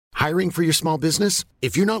Hiring for your small business?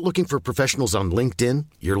 If you're not looking for professionals on LinkedIn,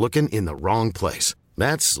 you're looking in the wrong place.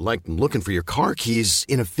 That's like looking for your car keys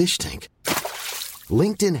in a fish tank.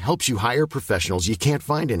 LinkedIn helps you hire professionals you can't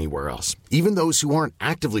find anywhere else, even those who aren't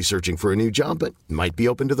actively searching for a new job but might be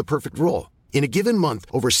open to the perfect role. In a given month,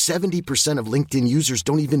 over 70% of LinkedIn users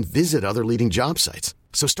don't even visit other leading job sites.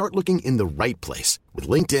 So start looking in the right place. With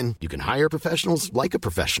LinkedIn, you can hire professionals like a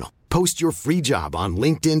professional. Post your free job on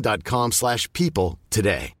linkedin.com/people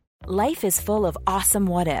today. Life is full of awesome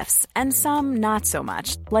what-ifs, and some not so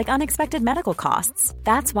much, like unexpected medical costs.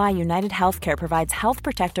 That's why United Healthcare provides Health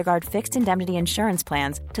Protector Guard fixed indemnity insurance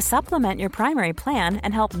plans to supplement your primary plan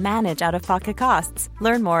and help manage out-of-pocket costs.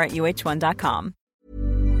 Learn more at uh1.com.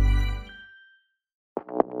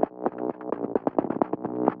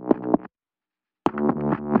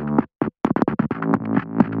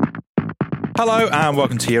 Hello and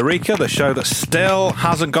welcome to Eureka, the show that still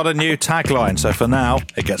hasn't got a new tagline. So for now,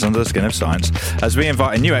 it gets under the skin of science as we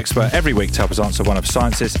invite a new expert every week to help us answer one of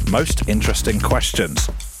science's most interesting questions.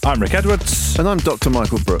 I'm Rick Edwards. And I'm Dr.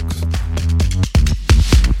 Michael Brooks.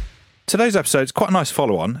 Today's episode is quite a nice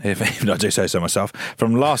follow-on, if I do say so myself,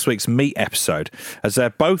 from last week's Meat episode, as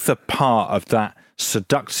they're both a part of that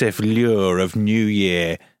seductive lure of New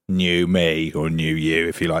Year, New Me, or New You,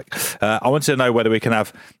 if you like. I wanted to know whether we can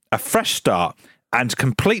have a fresh start and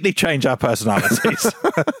completely change our personalities.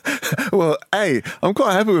 Well, I'm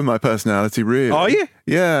quite happy with my personality, really. Are you?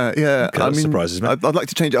 Yeah. Okay, that surprises me. I'd like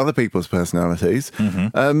to change other people's personalities.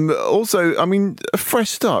 Mm-hmm. Also, a fresh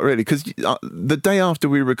start, really, because the day after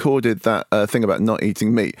we recorded that thing about not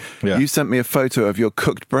eating meat, you sent me a photo of your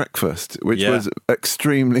cooked breakfast, which was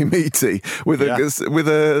extremely meaty, with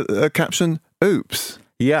a caption, "Oops."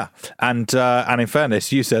 Yeah, and in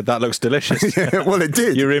fairness, you said that looks delicious. Yeah, well, it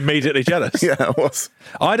did. You were immediately jealous. Yeah, I was.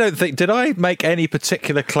 I don't think... Did I make any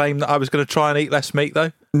particular claim that I was going to try and eat less meat,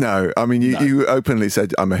 though? No, you openly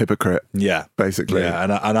said I'm a hypocrite. Yeah. Basically. Yeah,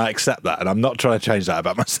 and I accept that, and I'm not trying to change that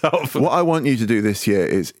about myself. What I want you to do this year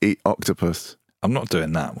is eat octopus. I'm not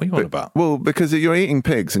doing that. What are you on about? Well, because you're eating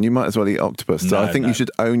pigs and you might as well eat octopus. So I think you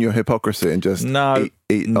should own your hypocrisy and just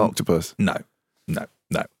eat octopus. No.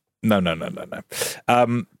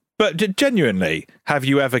 But genuinely, have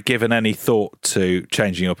you ever given any thought to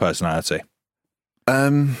changing your personality?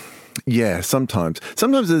 Yeah, sometimes.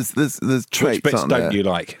 Sometimes there's traits. Which bits aren't there? don't you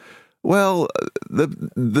like? Well,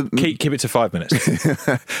 keep it to 5 minutes.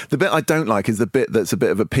 The bit I don't like is the bit that's a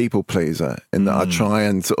bit of a people pleaser, in that I try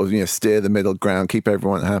and sort of steer the middle ground, keep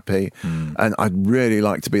everyone happy, and I'd really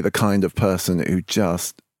like to be the kind of person who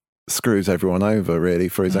just screws everyone over, really,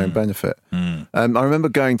 for his own benefit. I remember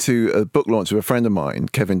going to a book launch with a friend of mine,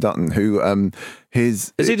 Kevin Dutton, who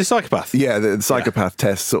is he the psychopath? Yeah, the psychopath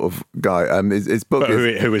test sort of guy. His book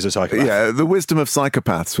who is a psychopath? Yeah, The Wisdom of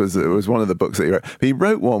Psychopaths was one of the books that he wrote. But he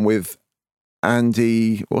wrote one with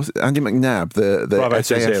Andy McNabb,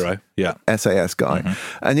 the SAS guy,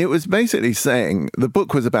 and it was basically saying the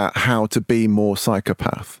book was about how to be more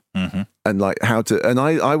psychopath, and like how to. And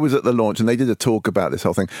I was at the launch, and they did a talk about this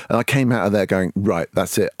whole thing, and I came out of there going, right,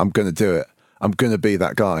 that's it, I'm going to do it. I'm going to be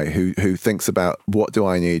that guy who thinks about what do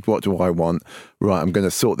I need, what do I want. Right, I'm going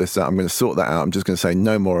to sort this out. I'm going to sort that out. I'm just going to say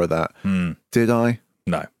no more of that. Did I?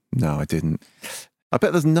 No, I didn't. I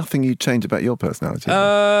bet there's nothing you'd change about your personality.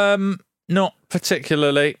 Not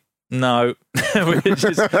particularly, no. which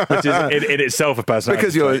is in itself a personality.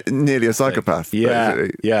 Because you're nearly a psychopath. Yeah.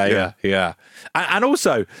 And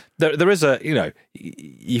also, there is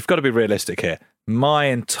you've got to be realistic here. My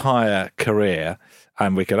entire career,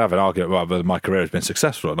 and we could have an argument about whether my career has been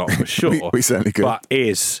successful or not, for sure. we certainly could. But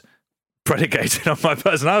is predicated on my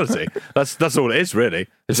personality. That's all it is, really.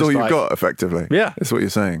 It's all you've got, effectively. Yeah. That's what you're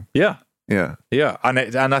saying. Yeah. Yeah. Yeah.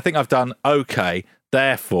 And I think I've done okay.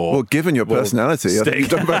 Therefore, well, given your personality, I think you've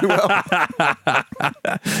done very well.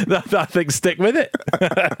 I think stick with it.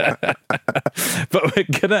 But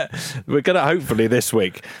we're gonna hopefully this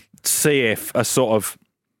week see if a sort of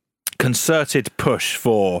concerted push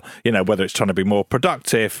for, whether it's trying to be more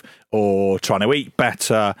productive or trying to eat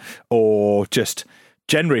better or just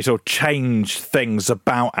generally sort of change things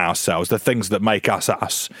about ourselves, the things that make us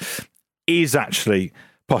us, is actually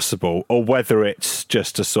possible, or whether it's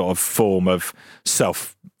just a sort of form of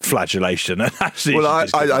self-flagellation. And actually, well,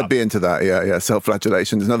 I'd be into that. Yeah,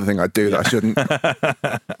 self-flagellation. There's another thing I'd do that I shouldn't.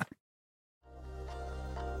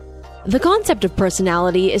 The concept of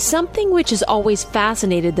personality is something which has always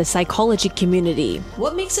fascinated the psychology community.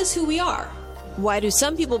 What makes us who we are? Why do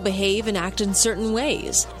some people behave and act in certain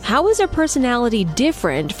ways? How is our personality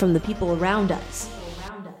different from the people around us?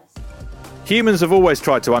 Humans have always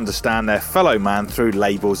tried to understand their fellow man through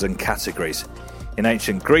labels and categories. In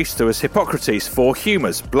ancient Greece, there was Hippocrates' 4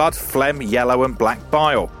 humours: blood, phlegm, yellow and black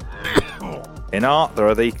bile. In art, there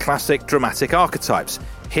are the classic dramatic archetypes: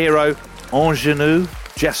 hero, ingenue,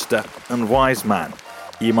 jester and wise man.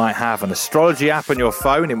 You might have an astrology app on your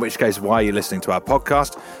phone, in which case, why are you listening to our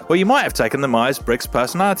podcast? Or you might have taken the Myers-Briggs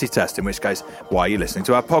personality test, in which case, why are you listening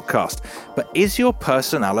to our podcast? But is your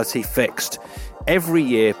personality fixed? Every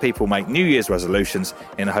year, people make New Year's resolutions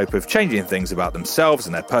in the hope of changing things about themselves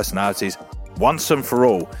and their personalities once and for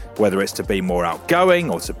all, whether it's to be more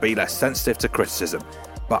outgoing or to be less sensitive to criticism.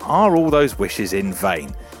 But are all those wishes in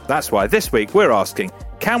vain? That's why this week we're asking,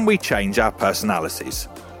 can we change our personalities?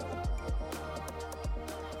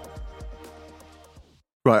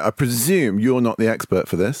 Right, I presume you're not the expert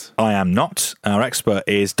for this. I am not. Our expert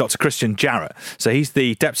is Dr. Christian Jarrett. So he's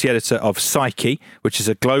the deputy editor of Psyche, which is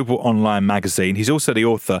a global online magazine. He's also the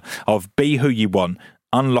author of Be Who You Want,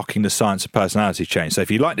 Unlocking the Science of Personality Change. So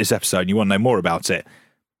if you like this episode and you want to know more about it,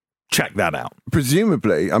 check that out.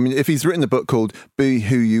 Presumably, I mean, if he's written a book called Be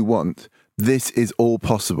Who You Want, this is all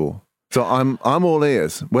possible. So I'm all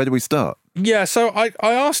ears. Where do we start? Yeah, so I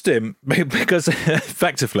asked him, because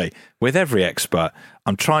effectively, with every expert,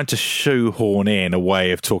 I'm trying to shoehorn in a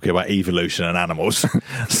way of talking about evolution and animals.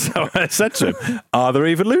 So I said to him, are there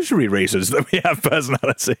evolutionary reasons that we have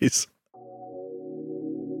personalities?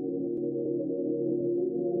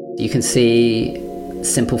 You can see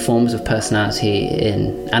simple forms of personality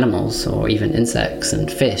in animals or even insects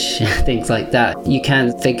and fish, things like that. You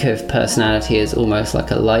can think of personality as almost like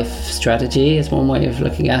a life strategy, is one way of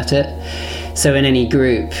looking at it. So in any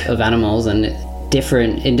group of animals, and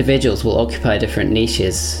different individuals will occupy different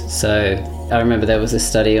niches. So I remember there was a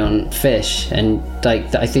study on fish, and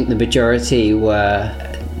I think the majority were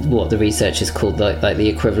what the researchers called like the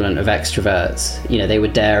equivalent of extroverts. You know, they were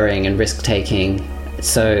daring and risk-taking,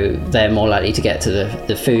 so they're more likely to get to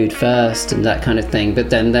the food first and that kind of thing. But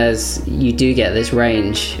then you do get this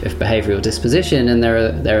range of behavioural disposition, and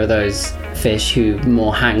there are those fish who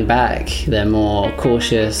more hang back, they're more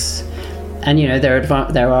cautious, and you know there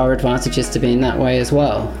are advantages to being that way as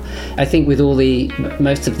well. I think with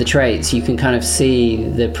most of the traits, you can kind of see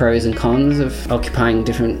the pros and cons of occupying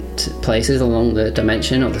different places along the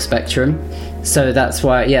dimension or the spectrum. So that's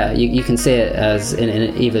why, yeah, you can see it as in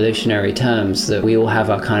evolutionary terms that we all have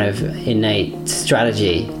our kind of innate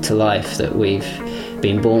strategy to life that we've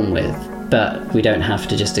been born with, but we don't have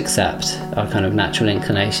to just accept our kind of natural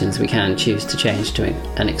inclinations. We can choose to change to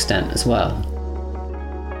an extent as well.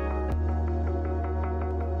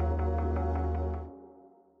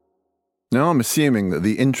 Now, I'm assuming that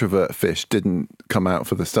the introvert fish didn't come out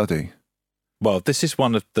for the study. Well, this is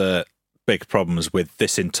one of the big problems with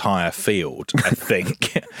this entire field, I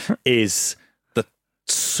think, is the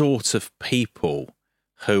sort of people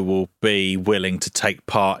who will be willing to take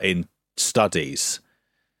part in studies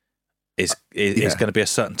is going to be a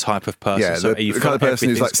certain type of person. Yeah, so the kind of person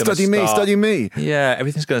who's like, study me. Yeah,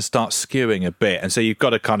 everything's going to start skewing a bit. And so you've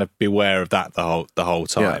got to kind of beware of that the whole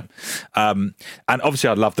time. Yeah. And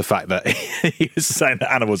obviously I love the fact that he was saying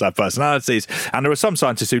that animals have personalities. And there are some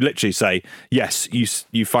scientists who literally say, yes,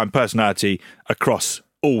 you find personality across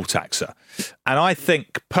all taxa. And I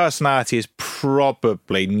think personality is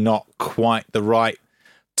probably not quite the right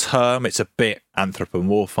term. It's a bit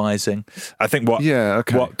anthropomorphizing. I think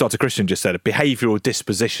what Dr. Christian just said, a behavioural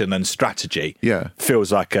disposition and strategy,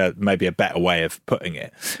 feels like maybe a better way of putting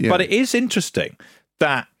it. Yeah. But it is interesting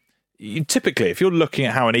that typically, if you're looking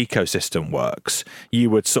at how an ecosystem works, you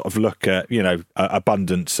would sort of look at,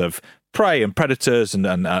 abundance of prey and predators and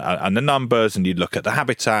the numbers, and you'd look at the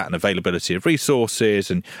habitat and availability of resources,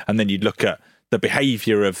 and then you'd look at the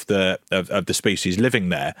behaviour of the species living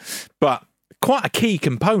there. But quite a key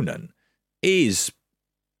component is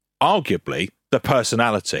arguably the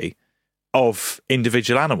personality of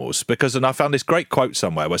individual animals, because, and I found this great quote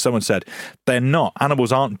somewhere where someone said,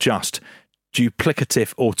 animals aren't just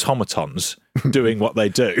duplicative automatons doing what they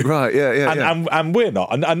do. Right, yeah. And we're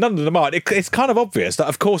not, and none of them are. It's kind of obvious that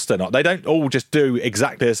of course they're not. They don't all just do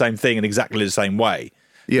exactly the same thing in exactly the same way.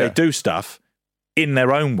 Yeah. They do stuff in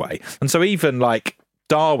their own way. And so even like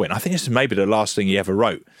Darwin, I think this is maybe the last thing he ever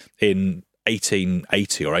wrote in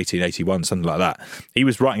 1880 or 1881, something like that. He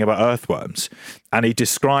was writing about earthworms, and he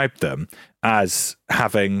described them as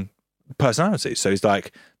having personalities. So he's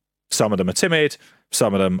like, some of them are timid,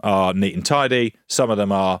 some of them are neat and tidy, some of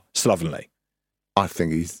them are slovenly. I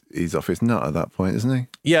think he's off his nut at that point, isn't he?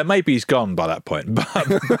 Yeah, maybe he's gone by that point. But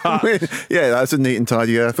yeah, that's a neat and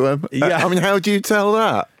tidy earthworm. Yeah. I mean, how do you tell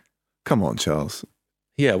that? Come on, Charles.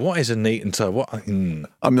 Yeah, what is a neat and tidy? I'm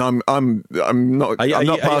not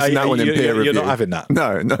passing that one in peer review. You're not having that.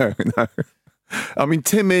 No. I mean,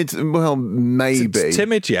 timid, well, maybe.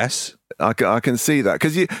 Timid, yes. I can see that.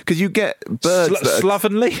 Because you get birds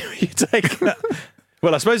slovenly, you take that.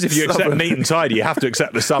 Well, I suppose if you accept neat and tidy, you have to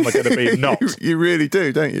accept that some are going to be not. You really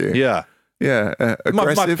do, don't you? Yeah. Yeah.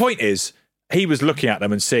 My point is, he was looking at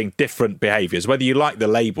them and seeing different behaviours. Whether you like the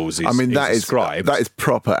labels he's described. That is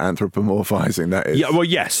proper anthropomorphizing, that is. Yeah, well,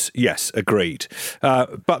 yes, agreed.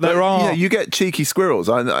 But there are... you get cheeky squirrels.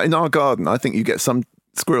 In our garden, I think you get some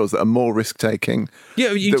squirrels that are more risk-taking.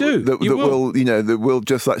 Yeah, you do. That will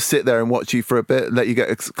just like sit there and watch you for a bit, let you get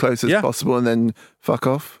as close as possible, and then fuck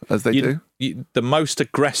off, as they do. The most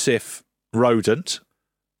aggressive rodent.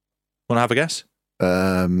 Want to have a guess?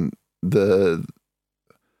 The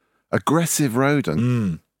aggressive rodent.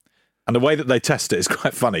 And the way that they test it is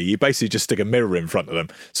quite funny. You basically just stick a mirror in front of them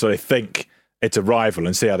so they think it's a rival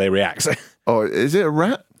and see how they react. Oh, is it a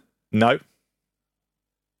rat? No.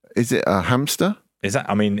 Is it a hamster? Is that?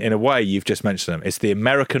 I mean, in a way, you've just mentioned them. It's the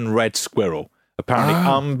American red squirrel. Apparently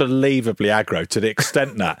unbelievably aggro, to the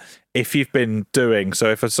extent that if a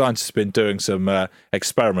scientist has been doing some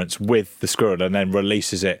experiments with the squirrel and then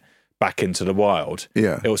releases it back into the wild,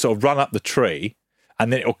 it will sort of run up the tree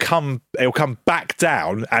and then it'll come back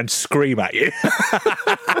down and scream at you.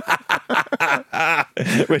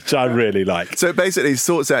 Which I really like. So it basically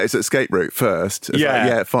sorts out its escape route first.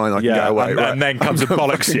 It's fine, I can get away. And then comes and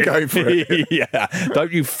bollocks you. Go for it. Yeah,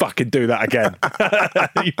 don't you fucking do that again.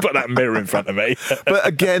 You put that mirror in front of me. But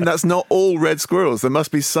again, that's not all red squirrels. There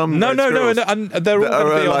must be some No, and they're all going to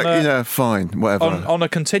be like, fine, whatever. On a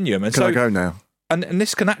continuum. And Can I go now? And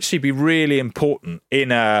this can actually be really important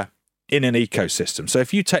in an ecosystem. So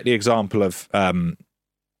if you take the example of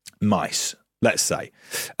mice, let's say,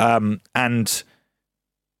 and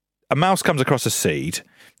a mouse comes across a seed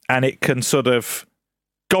and it can sort of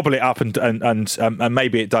gobble it up and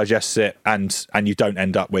maybe it digests it and you don't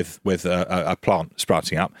end up with a plant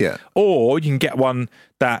sprouting up. Yeah. Or you can get one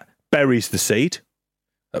that buries the seed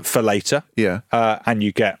for later. Yeah. And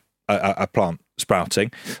you get a plant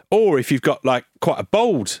sprouting. Or if you've got like quite a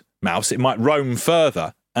bold mouse, it might roam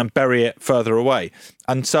further and bury it further away.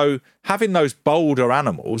 And so having those bolder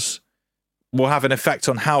animals will have an effect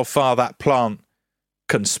on how far that plant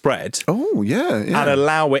can spread. Oh, yeah. And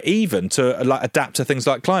allow it even to adapt to things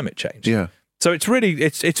like climate change. Yeah. So it's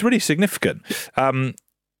really significant. And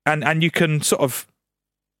you can sort of,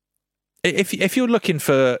 if you're looking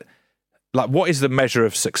for like what is the measure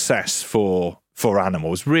of success for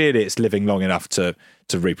animals, really it's living long enough to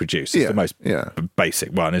reproduce. It's the most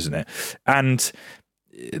basic one, isn't it? And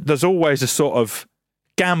there's always a sort of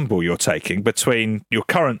gamble you're taking between your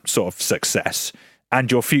current sort of success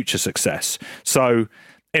and your future success. So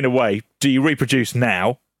in a way, do you reproduce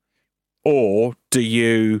now or do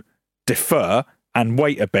you defer and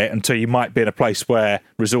wait a bit until you might be in a place where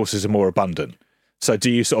resources are more abundant? So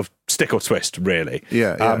do you sort of stick or twist, really?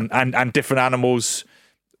 Yeah. And different animals,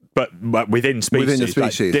 but within species,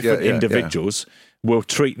 like different individuals will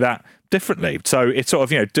treat that differently. So it's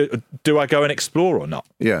sort of, do I go and explore or not?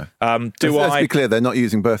 Yeah. Let's be clear, they're not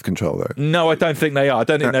using birth control, though. No, I don't think they are. I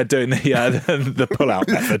don't think they're doing the pull-out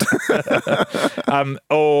method.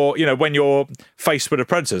 Or, when you're faced with a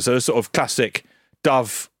predator, so a sort of classic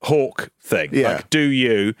dove-hawk thing. Yeah. Like, do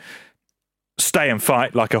you stay and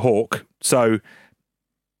fight like a hawk, so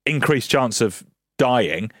increased chance of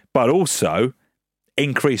dying, but also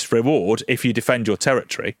increased reward if you defend your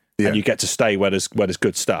territory and you get to stay where there's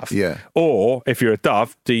good stuff. Yeah. Or if you're a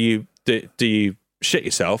dove, do you shit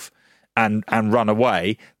yourself and run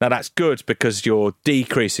away? Now that's good because you're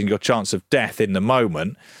decreasing your chance of death in the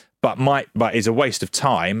moment, but is a waste of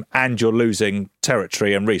time and you're losing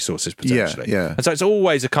territory and resources potentially. Yeah. And so it's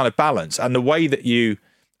always a kind of balance. And the way that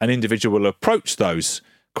an individual will approach those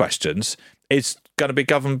questions is going to be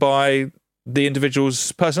governed by the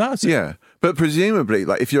individual's personality. Yeah. But presumably,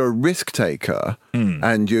 like if you're a risk taker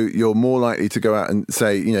and you're more likely to go out and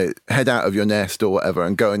say, head out of your nest or whatever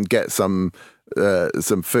and go and get some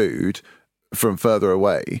food from further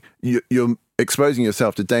away, you're exposing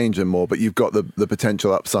yourself to danger more, but you've got the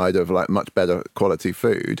potential upside of like much better quality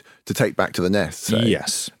food to take back to the nest. Say.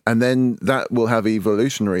 Yes. And then that will have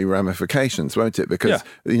evolutionary ramifications, won't it? Because,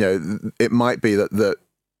 it might be that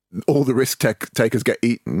all the risk takers get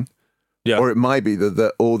eaten. Yeah. Or it might be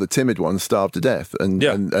that all the timid ones starve to death and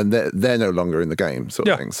they're no longer in the game, sort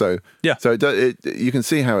of thing. So you can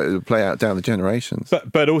see how it will play out down the generations.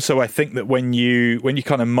 But also I think that when you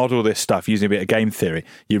kind of model this stuff using a bit of game theory,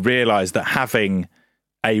 you realise that having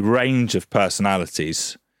a range of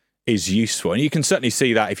personalities is useful. And you can certainly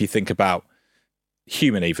see that if you think about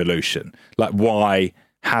human evolution, like why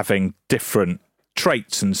having different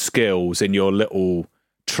traits and skills in your little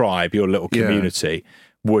tribe, your little community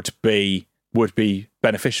would be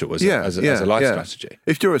beneficial as a life strategy.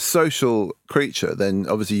 If you're a social creature, then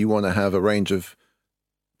obviously you want to have a range of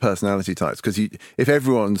personality types, because if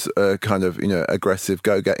everyone's a kind of aggressive,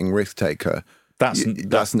 go-getting risk taker, that's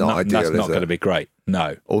not ideal. That's not going to be great.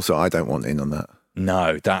 No. Also, I don't want in on that.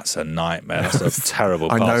 No, that's a nightmare. That's a terrible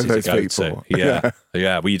party I know those to go people. to.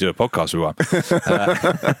 Yeah. Well, you do a podcast with one.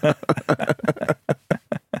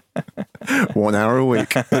 1 hour a week.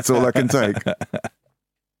 That's all I can take.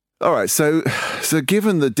 All right. So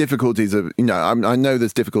given the difficulties of, I know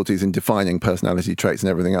there's difficulties in defining personality traits and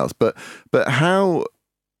everything else, but how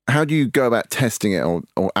do you go about testing it or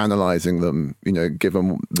analysing them,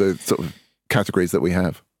 given the sort of categories that we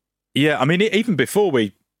have? Yeah, I mean, even before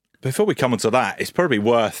we come onto that, it's probably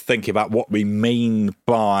worth thinking about what we mean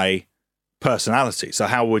by personality. So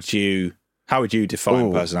how would you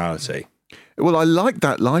define personality? Well, I like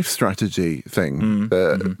that life strategy thing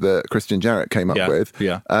that Christian Jarrett came up with.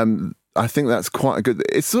 Yeah. I think that's quite a good...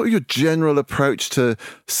 It's sort of your general approach to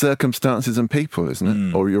circumstances and people, isn't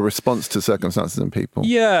it? Or your response to circumstances and people.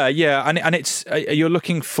 Yeah. And it's you're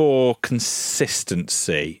looking for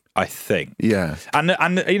consistency, I think. Yeah. And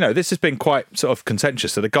this has been quite sort of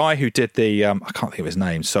contentious. So the guy who did the... I can't think of his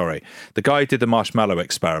name, sorry. The guy who did the marshmallow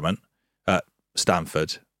experiment at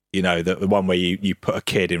Stanford... the one where you put a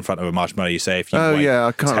kid in front of a marshmallow, you say if you wait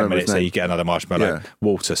I can't 10 minutes, then you get another marshmallow. Yeah.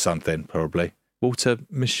 Walter something, probably. Walter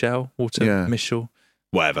Mischel,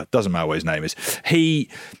 whatever. Doesn't matter what his name is. He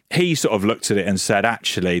sort of looked at it and said,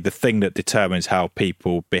 actually, the thing that determines how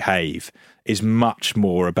people behave is much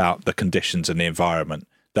more about the conditions and the environment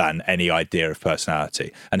than any idea of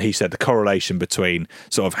personality. And he said the correlation between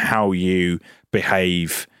sort of how you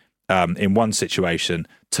behave in one situation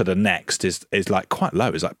to the next is like quite low.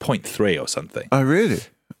 It's like 0.3 or something. Oh, really?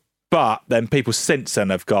 But then people since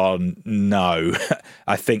then have gone, no,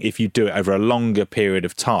 I think if you do it over a longer period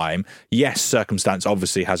of time, yes, circumstance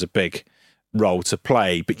obviously has a big role to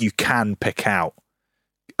play, but you can pick out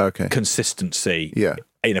consistency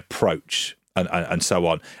in approach and so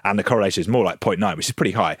on. And the correlation is more like 0.9, which is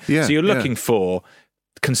pretty high. Yeah, so you're looking for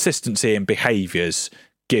consistency in behaviours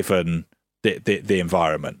given the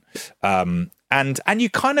environment. And you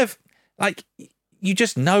kind of like... You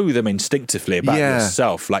just know them instinctively about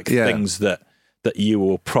yourself, like things that you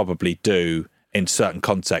will probably do in certain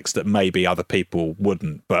contexts that maybe other people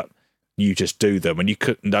wouldn't, but you just do them, and you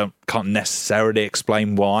can't necessarily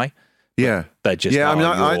explain why. Yeah, they're just. Yeah, I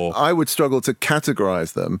mean, I would struggle to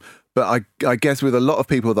categorize them, but I guess with a lot of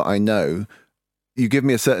people that I know, you give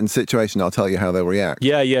me a certain situation, I'll tell you how they'll react.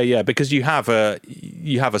 Yeah, because you have a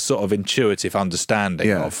sort of intuitive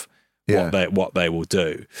understanding of. What they will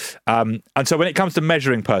do, and so when it comes to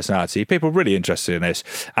measuring personality, people are really interested in this,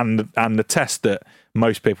 and the test that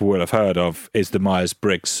most people will have heard of is the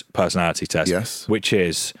Myers-Briggs personality test, which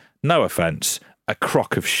is, no offence, a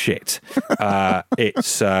crock of shit.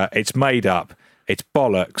 It's made up, it's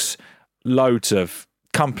bollocks. Loads of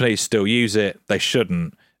companies still use it. They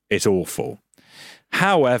shouldn't. It's awful.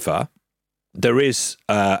 However, there is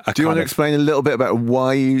Do you want to explain a little bit about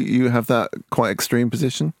why you have that quite extreme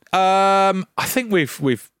position? I think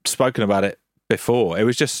we've spoken about it before. It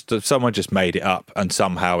was just someone just made it up, and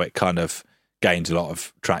somehow it kind of gained a lot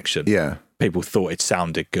of traction. Yeah, people thought it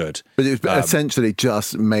sounded good, but it was essentially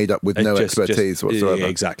just made up with no expertise whatsoever.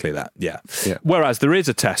 Exactly that. Yeah. Whereas there is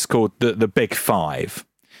a test called the Big Five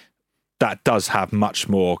that does have much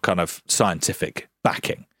more kind of scientific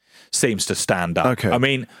backing. Seems to stand up. Okay. I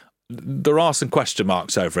mean, there are some question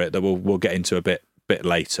marks over it that we'll get into a bit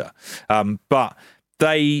later, but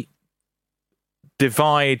they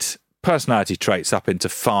divide personality traits up into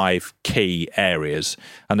 5 key areas,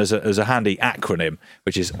 and there's a handy acronym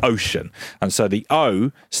which is OCEAN, and so the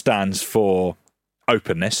O stands for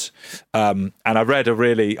openness. And I read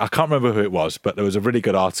I can't remember who it was, but there was a really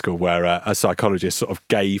good article where a psychologist sort of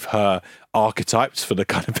gave her archetypes for the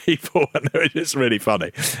kind of people, and they were just really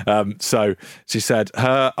funny. So she said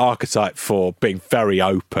her archetype for being very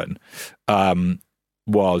open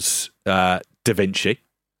was Da Vinci.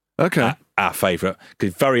 Okay. Our favourite,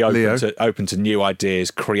 because very open to new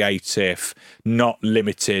ideas, creative, not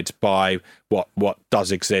limited by what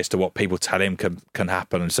does exist or what people tell him can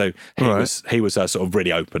happen. And so he was a sort of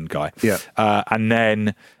really open guy. Yeah. And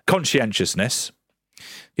then conscientiousness,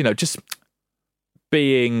 just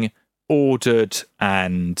being ordered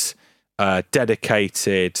and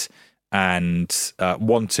dedicated and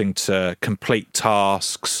wanting to complete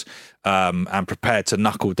tasks, and prepared to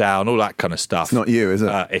knuckle down, all that kind of stuff. It's not you, is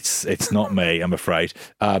it? It's not me, I'm afraid.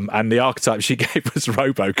 And the archetype she gave was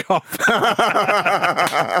RoboCop.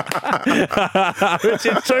 Which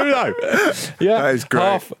is true, though. Yeah, that is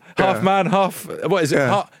great. Half man, half... What is it?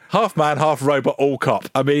 Yeah. Half man, half robot, all cop.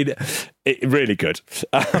 I mean, really good.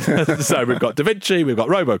 So we've got Da Vinci, we've got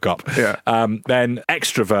RoboCop. Yeah. Then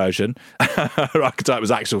extroversion. Her archetype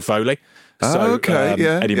was Axel Foley. So,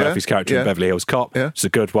 Eddie Murphy's character in Beverly Hills Cop. Yeah. It's a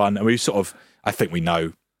good one. And we sort of, I think we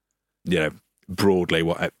know, broadly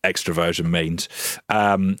what extroversion means.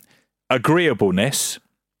 Agreeableness.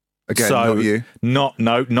 Again, not you.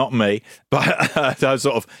 Not me. But that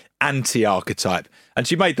sort of anti-archetype. And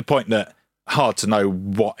she made the point that hard to know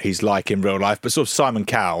what he's like in real life, but sort of Simon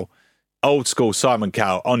Cowell, old school Simon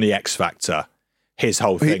Cowell on the X Factor. His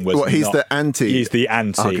whole thing was he's the anti. He's the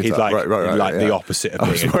anti. Archetype. He's like, the opposite of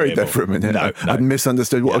being agreeable. I was worried there for a minute. No. I'd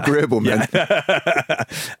misunderstood what agreeable meant.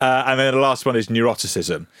 And then the last one is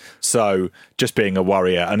neuroticism. So just being a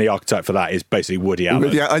worrier, and the archetype for that is basically Woody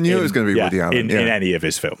Allen. I knew it was going to be Woody Allen in any of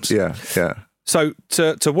his films. Yeah. So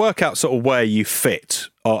to work out sort of where you fit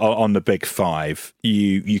on the big five,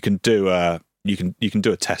 you can do a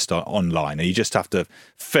test online, and you just have to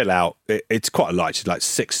fill out. It's quite light, like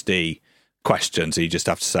 60 questions. So you just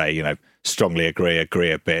have to say, strongly agree a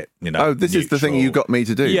bit. Oh, this neutral. Is the thing you got me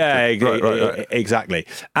to do. Yeah, right. Exactly.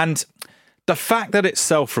 And the fact that it's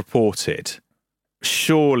self-reported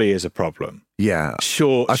surely is a problem. Yeah,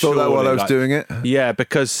 sure. I thought that while I was doing it. Yeah,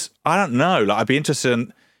 because I don't know. Like, I'd be interested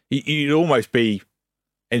in. You'd almost be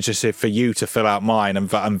interested for you to fill out mine and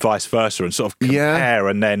vice versa, and sort of compare,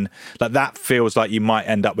 and then that feels like you might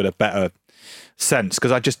end up with a better sense,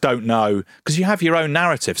 because I just don't know, because you have your own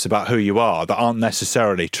narratives about who you are that aren't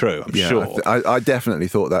necessarily true. I'm sure. I definitely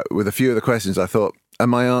thought that with a few of the questions. I thought,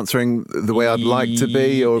 am I answering the way I'd like to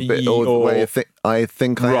be, or the way I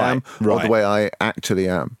think I am, or the way I actually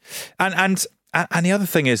am? And the other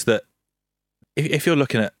thing is that if you're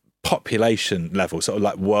looking at population level, sort of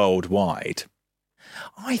like worldwide,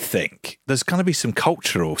 I think there's going to be some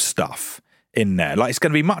cultural stuff in there. Like, it's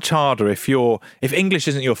going to be much harder if English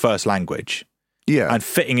isn't your first language. Yeah. And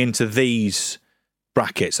fitting into these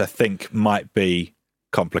brackets, I think, might be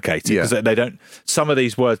complicated, because some of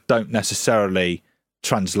these words don't necessarily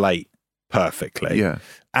translate perfectly. Yeah.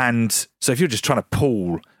 And so if you're just trying to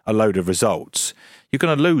pull a load of results, you're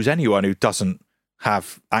going to lose anyone who doesn't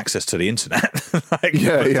have access to the internet.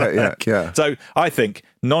 Yeah. So I think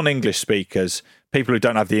non-English speakers, people who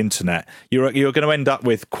don't have the internet, you're going to end up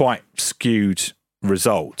with quite skewed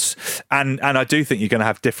results. And I do think you're going to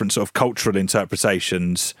have different sort of cultural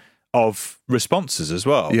interpretations of responses as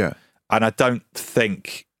well. Yeah. And I don't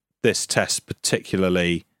think this test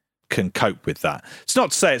particularly can cope with that. It's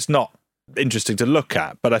not to say it's not interesting to look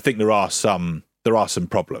at, but I think there are some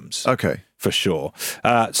problems. Okay. For sure.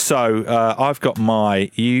 So I've got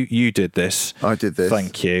you did this. I did this.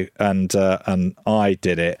 Thank you. And I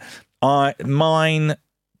did it. Mine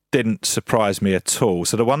didn't surprise me at all.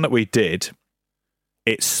 So the one that we did,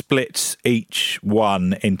 it splits each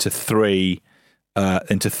one into three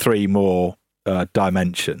more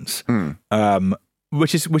dimensions,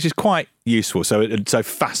 which is quite useful. So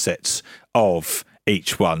facets of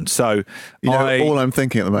each one. So all I'm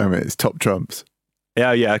thinking at the moment is top trumps.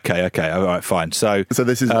 Yeah. Okay. All right. Fine. So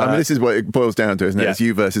this is this is what it boils down to, isn't it? Yeah. It's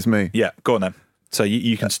you versus me. Yeah. Go on then. So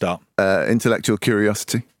you can start. Intellectual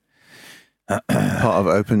curiosity. Part of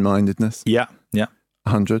open-mindedness. Yeah.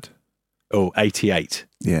 100. Oh, 88.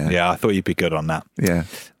 Yeah. I thought you'd be good on that. Yeah.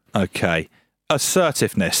 Okay.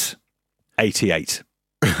 Assertiveness. 88.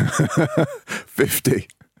 50.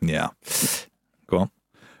 Yeah. Go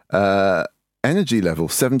on. Energy level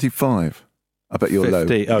 75. I bet you're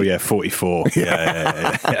 50. low. Oh yeah, 44.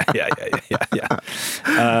 Yeah.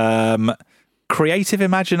 Creative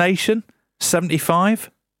imagination 75.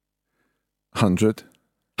 100.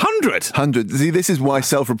 100. See, this is why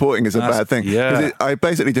self-reporting is a bad thing. Yeah. I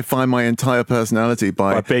basically define my entire personality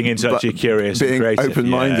by being intellectually curious, being and creative.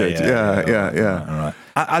 open-minded. Yeah. All right.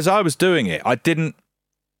 As I was doing it, I didn't.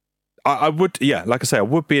 I would, like I say, I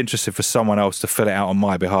would be interested for someone else to fill it out on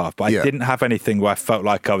my behalf, but I didn't have anything where I felt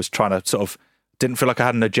like I was trying to sort of. Didn't feel like I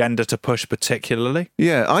had an agenda to push particularly.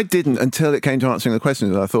 Yeah, I didn't until it came to answering the questions.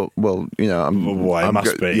 And I thought, well, I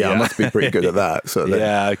must be pretty good at that. So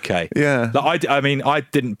okay. Yeah. I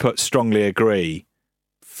didn't put strongly agree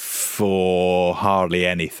for hardly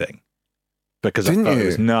anything because I thought it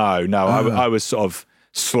was I was sort of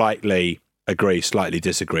slightly agree, slightly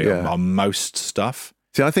disagree on most stuff.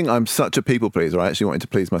 See, I think I'm such a people pleaser. I actually wanted to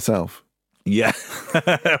please myself. Yeah,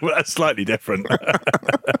 well, that's slightly different.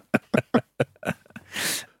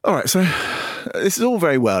 All right, so this is all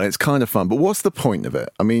very well, and it's kind of fun, but what's the point of it?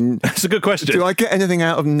 I mean, that's a good question. Do I get anything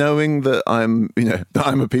out of knowing that I'm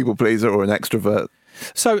a people pleaser or an extrovert?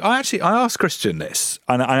 So I asked Christian this,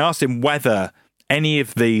 and I asked him whether any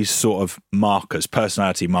of these sort of markers,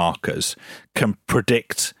 personality markers, can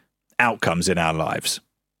predict outcomes in our lives.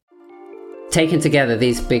 Taken together,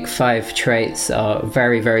 these big 5 traits are a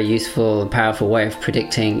very, very useful and powerful way of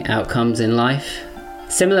predicting outcomes in life.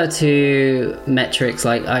 Similar to metrics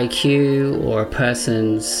like IQ or a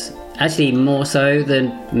person's, actually more so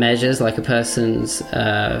than measures like a person's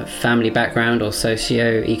family background or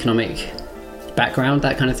socio-economic background,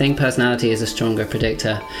 that kind of thing. Personality is a stronger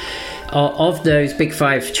predictor. Of those big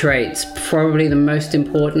 5 traits, probably the most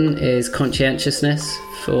important is conscientiousness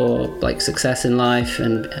for like success in life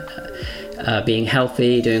and being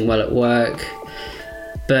healthy, doing well at work.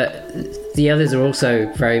 But the others are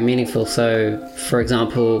also very meaningful. So, for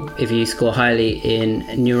example, if you score highly in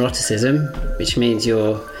neuroticism, which means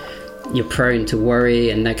you're prone to worry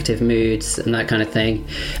and negative moods and that kind of thing,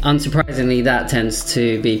 unsurprisingly, that tends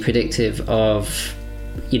to be predictive of,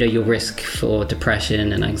 your risk for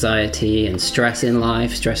depression and anxiety and stress in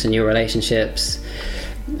life, stress in your relationships,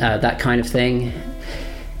 that kind of thing.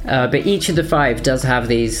 But each of the 5 does have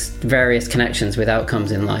these various connections with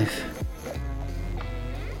outcomes in life.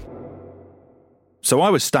 So I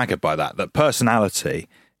was staggered by that personality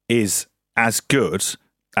is as good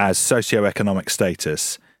as socioeconomic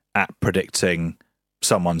status at predicting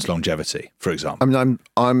someone's longevity, for example. I mean,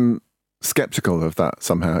 I'm skeptical of that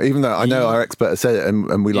somehow, even though I know our expert has said it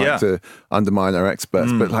and we like to undermine our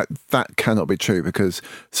experts, but like that cannot be true because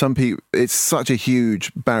some people, it's such a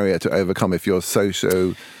huge barrier to overcome if you're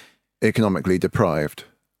socio-economically deprived.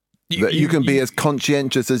 You can be as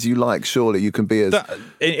conscientious as you like, surely. You can be as...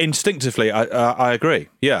 Instinctively, I agree.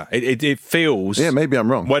 Yeah, it feels... Yeah, maybe I'm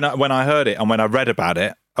wrong. When I heard it and when I read about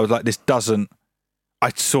it, I was like, this doesn't...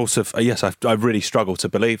 I really struggle to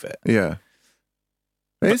believe it. Yeah.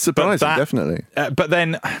 It's surprising, definitely. But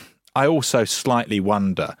then I also slightly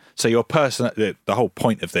wonder... So your the whole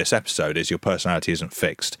point of this episode is your personality isn't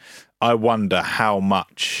fixed. I wonder how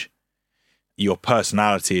much your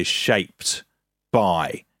personality is shaped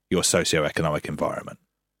by your socioeconomic environment.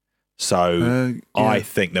 So I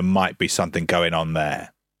think there might be something going on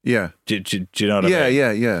there. Yeah. Do you know what I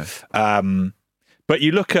mean? Yeah. But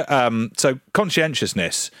you look at, so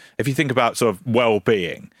conscientiousness, if you think about sort of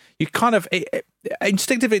well-being, you kind of,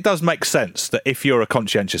 instinctively it does make sense that if you're a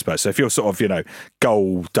conscientious person, if you're sort of,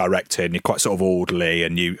 goal-directed and you're quite sort of orderly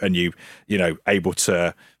and you able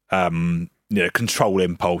to, control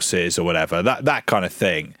impulses or whatever, that kind of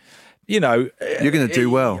thing, you're going to do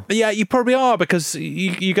well. Yeah, you probably are, because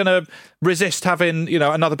you're going to resist having,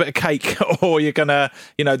 another bit of cake, or you're going to,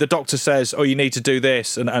 the doctor says, oh, you need to do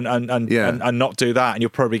this and not do that, and you're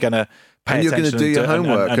probably going to pay attention. You're going to do your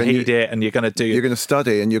homework and heed it, and you're going to You're going to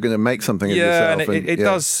study, and you're going to make something of yourself. And it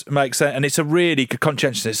does make sense, and it's a really good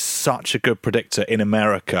conscientiousness. Is such a good predictor in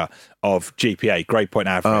America of GPA, grade point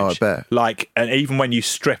average. Oh, I bet. And even when you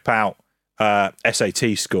strip out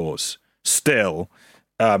SAT scores, still.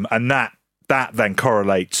 And that then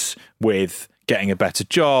correlates with getting a better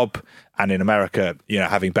job, and in America,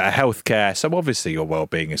 having better healthcare. So obviously your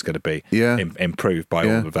well-being is going to be improved by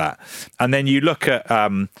all of that. And then you look at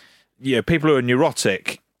people who are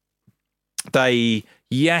neurotic. If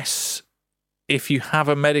you have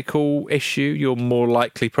a medical issue, you're more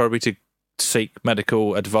likely probably to seek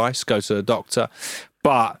medical advice, go to a doctor.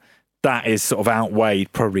 But that is sort of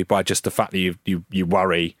outweighed probably by just the fact that you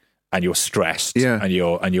worry. And you're stressed, and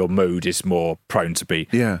your mood is more prone to be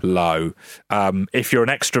low. If you're an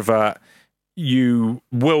extrovert, you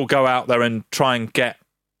will go out there and try and get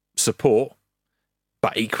support,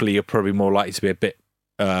 but equally you're probably more likely to be a bit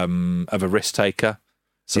of a risk taker.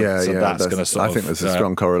 So that's going to I think there's a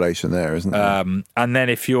strong correlation there, isn't there? And then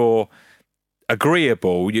if you're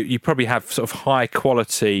agreeable, you probably have sort of high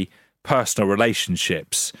quality personal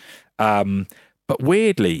relationships. But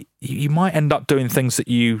weirdly, you might end up doing things that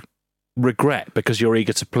you regret because you're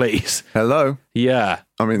eager to please. Hello. Yeah.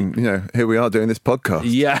 I mean, here we are doing this podcast.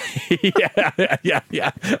 Yeah.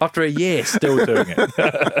 Yeah. After a year, still doing it.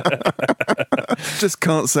 Just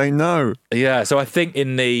can't say no. Yeah. So I think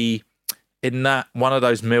in that one of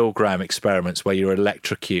those Milgram experiments where you're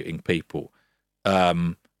electrocuting people,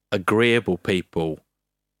 agreeable people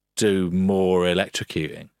do more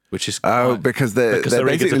electrocuting. Which is because they're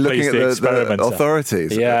basically looking at the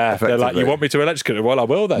authorities. Yeah, they're like, you want me to electrocute it? Well, I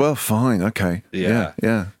will then. Well, fine, okay. Yeah.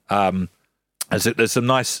 There's some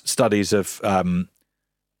nice studies of what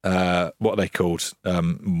are they called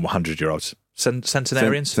 100-year-olds,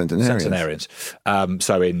 Centenarians.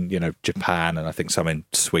 So in Japan, and I think some in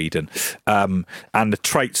Sweden. And the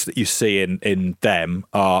traits that you see in them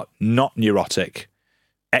are not neurotic,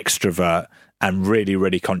 extrovert, and really,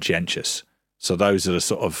 really conscientious. So those are the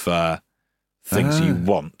sort of things you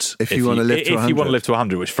want if you want to live to 100. If you want to live to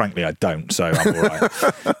 100, which frankly I don't, so I'm all right.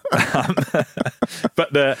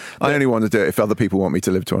 But I only want to do it if other people want me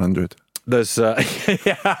to live to 100. There's, I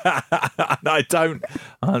don't.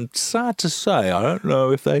 I'm sad to say, I don't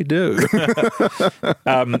know if they do.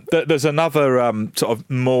 There's another sort of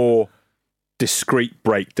more discrete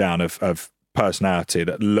breakdown of personality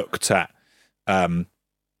that looked at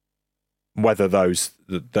whether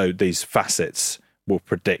these facets will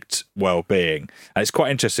predict well-being, and it's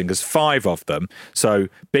quite interesting because 5 of them. So,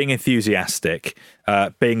 being enthusiastic,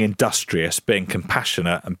 being industrious, being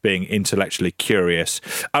compassionate, and being intellectually curious.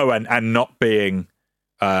 Oh, and not being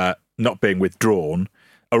withdrawn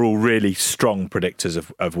are all really strong predictors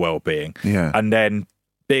of well-being. Yeah, and then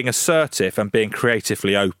being assertive and being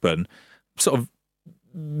creatively open, sort of.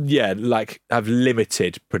 Yeah, like have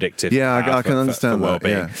limited predictive. Yeah, I can understand for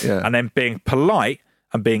well-being. Yeah. And then being polite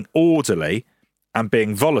and being orderly and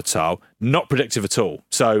being volatile, not predictive at all.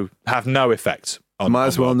 So have no effect on. Might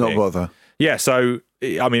as well not bother. Yeah. So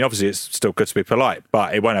I mean, obviously, it's still good to be polite,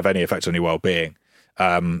 but it won't have any effect on your well-being.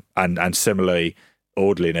 And similarly,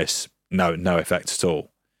 orderliness, no effect at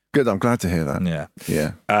all. Good. I'm glad to hear that.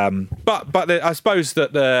 Yeah. But I suppose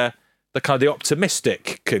that the kind of the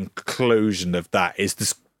optimistic conclusion of that is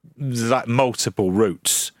there's like multiple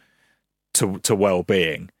routes to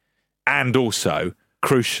well-being, and also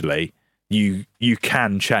crucially you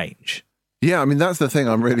can change. Yeah, I mean that's the thing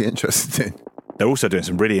I'm really interested in. They're also doing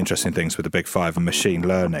some really interesting things with the Big Five and machine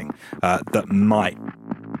learning that might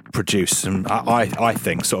produce some, I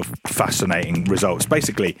think, sort of fascinating results.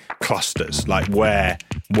 Basically, clusters, like where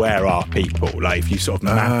are people? Like if you sort of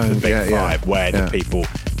map the Big Five, where do people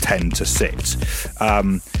tend to sit?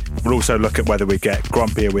 We'll also look at whether we get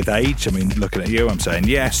grumpier with age. I mean, looking at you, I'm saying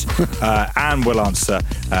yes. And we'll answer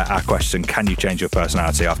our question, can you change your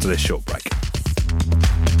personality, after this short break.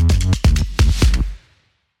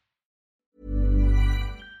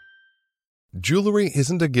 Jewelry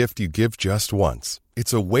isn't a gift you give just once.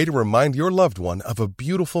 It's a way to remind your loved one of a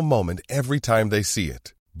beautiful moment every time they see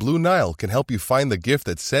it. Blue Nile can help you find the gift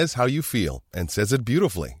that says how you feel and says it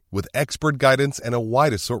beautifully, with expert guidance and a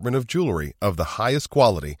wide assortment of jewelry of the highest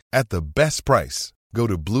quality at the best price. Go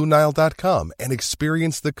to BlueNile.com and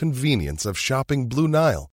experience the convenience of shopping Blue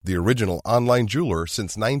Nile, the original online jeweler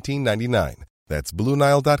since 1999. That's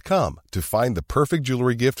BlueNile.com to find the perfect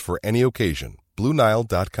jewelry gift for any occasion.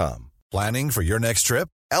 BlueNile.com. Planning for your next trip?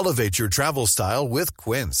 Elevate your travel style with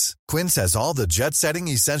Quince. Quince has all the jet-setting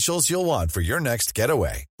essentials you'll want for your next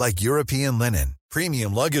getaway, like European linen,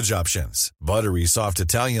 premium luggage options, buttery soft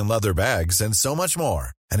Italian leather bags, and so much more.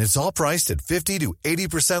 And it's all priced at 50 to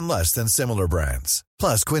 80% less than similar brands.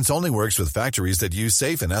 Plus, Quince only works with factories that use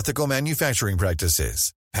safe and ethical manufacturing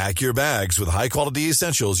practices. Pack your bags with high-quality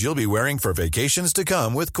essentials you'll be wearing for vacations to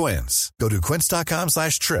come with Quince. Go to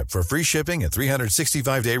quince.com/trip for free shipping and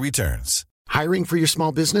 365-day returns. Hiring for your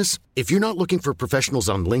small business? If you're not looking for professionals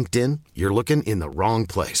on LinkedIn, you're looking in the wrong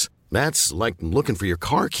place. That's like looking for your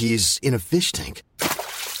car keys in a fish tank.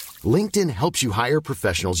 LinkedIn helps you hire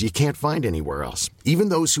professionals you can't find anywhere else, even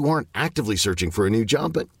those who aren't actively searching for a new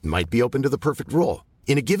job but might be open to the perfect role.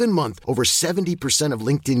 In a given month, over 70% of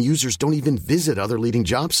LinkedIn users don't even visit other leading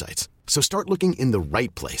job sites. So start looking in the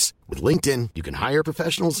right place. With LinkedIn, you can hire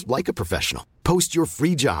professionals like a professional. Post your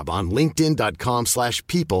free job on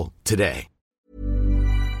linkedin.com/people today.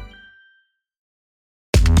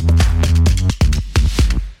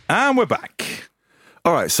 And we're back.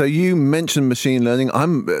 All right, so you mentioned machine learning.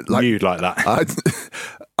 I'm like, you'd like that.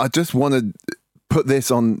 I just want to put this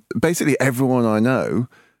on basically everyone I know.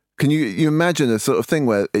 Can you imagine a sort of thing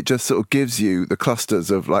where it just sort of gives you the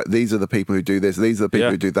clusters of like, these are the people who do this, these are the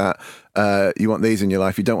people who do that. You want these in your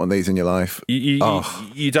life, you don't want these in your life. You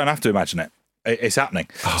don't have to imagine it. It's happening.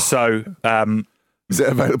 So, is it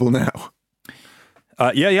available now?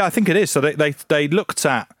 Yeah, I think it is. So they looked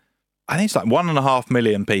at, I think it's like 1.5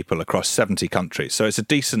 million people across 70 countries. So it's a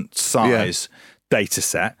decent size data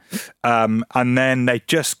set. And then they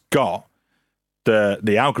just got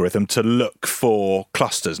the algorithm to look for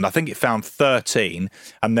clusters. And I think it found 13,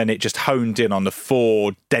 and then it just honed in on the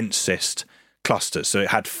 4 densest clusters. So it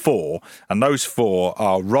had 4, and those 4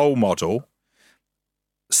 are role model,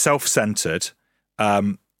 self-centered,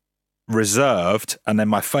 reserved, and then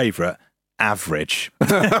my favourite, average.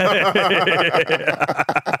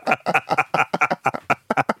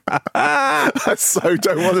 I so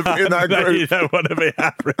don't want to be in that group. No, you don't want to be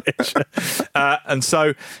average. And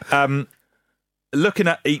so, looking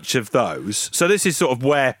at each of those, so this is sort of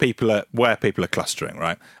where people are clustering,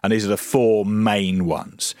 right? And these are the 4 main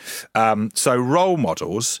ones. So role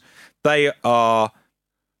models, they score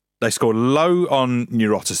low on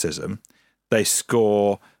neuroticism, they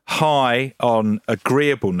score high on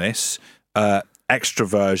agreeableness,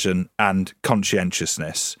 extroversion, and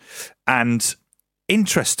conscientiousness. And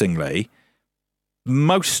interestingly,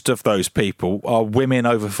 most of those people are women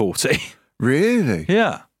over 40. Really?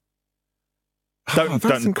 Yeah. Don't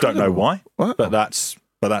know why, wow. but that's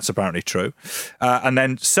apparently true. And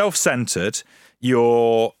then self-centered,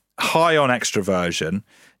 you're high on extroversion,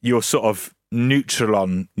 you're sort of neutral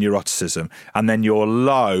on neuroticism, and then you're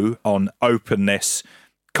low on openness,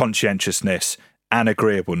 conscientiousness, and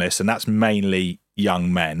agreeableness, and that's mainly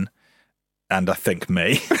young men. And I think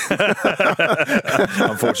me,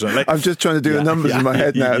 unfortunately. I'm just trying to do the numbers in my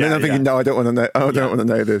head now, and then I'm thinking, no, I don't want to know. I don't want to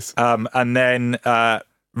know this. And then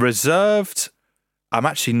reserved. I'm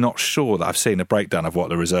actually not sure that I've seen a breakdown of what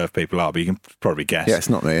the reserved people are, but you can probably guess. Yeah, it's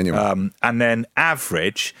not me anyway. And then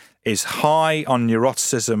average is high on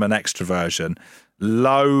neuroticism and extroversion,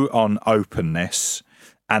 low on openness,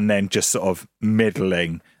 and then just sort of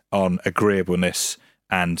middling on agreeableness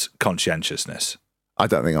and conscientiousness. I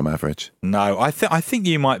don't think I'm average. No, I think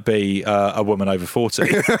you might be a woman over 40.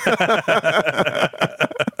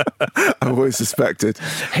 I've always suspected.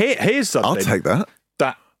 Here's something. I'll take that.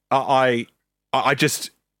 That I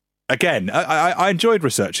just, again, I enjoyed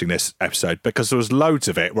researching this episode because there was loads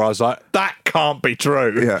of it where I was like, that can't be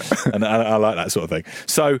true. Yeah. And I like that sort of thing.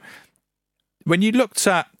 So when you looked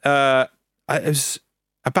at, it was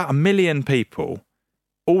about 1 million people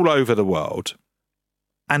all over the world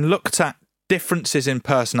and looked at differences in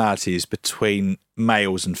personalities between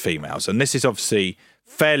males and females. And this is obviously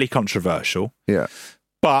fairly controversial. Yeah.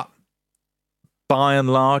 But by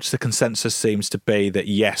and large, the consensus seems to be that,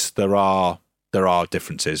 yes, there are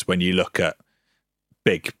differences when you look at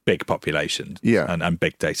big populations and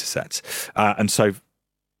big data sets. And so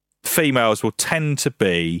females will tend to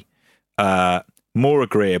be more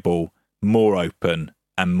agreeable, more open,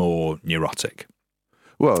 and more neurotic.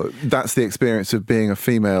 Well, that's the experience of being a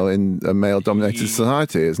female in a male-dominated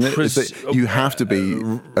society, isn't it? Is that you have to be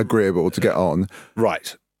agreeable to get on.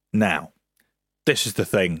 Right. Now, this is the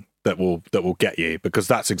thing that will get you, because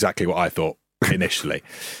that's exactly what I thought initially.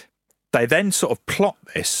 They then sort of plot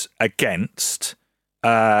this against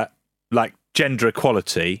like gender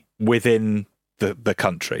equality within the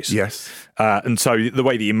countries. Yes. And so the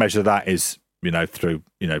way that you measure that is, through,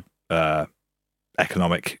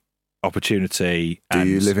 economic opportunity. Do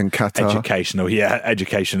you live in Qatar?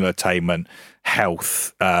 Educational attainment,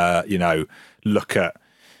 health, look at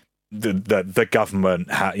the government,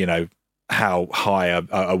 how high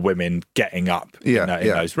are women getting up in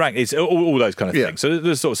those ranks. It's all those kind of things. So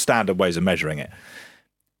there's sort of standard ways of measuring it.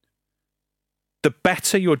 The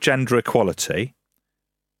better your gender equality,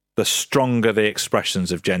 the stronger the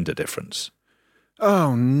expressions of gender difference.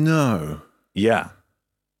 Oh, no. Yeah.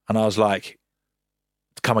 And I was like,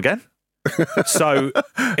 come again? So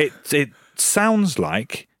it sounds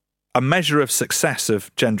like a measure of success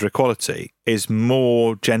of gender equality is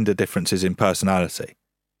more gender differences in personality.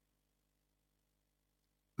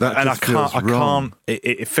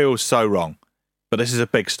 It feels so wrong, but this is a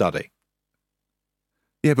big study.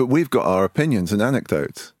 Yeah, but we've got our opinions and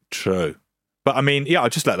anecdotes. True. But I mean, I'll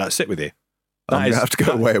just let that sit with you. I'm going to have to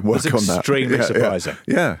go away and work on that. Extremely surprising.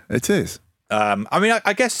 Yeah, it is. I mean,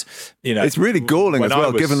 I guess, it's really galling as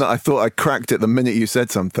well, given that I thought I cracked it the minute you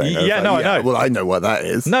said something. I know. Well, I know what that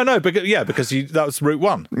is. No, because that was route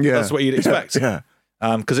one. Yeah. That's what you'd expect. Yeah.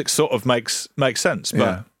 Because it sort of makes sense,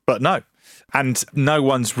 but no. And no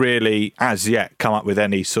one's really, as yet, come up with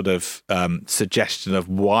any sort of suggestion of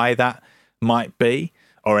why that might be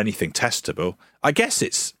or anything testable. I guess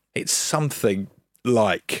it's something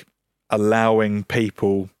like allowing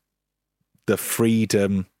people the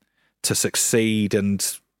freedom to succeed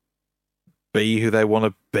and be who they want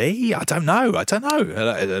to be. I don't know.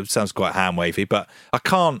 It sounds quite hand-wavy, but I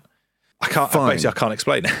can't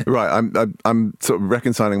explain it. Right. I'm sort of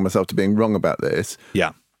reconciling myself to being wrong about this.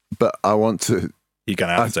 Yeah. But I want to. You're going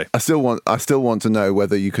to have to. I still want to know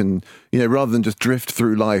whether you can, rather than just drift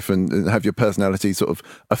through life and have your personality sort of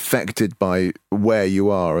affected by where you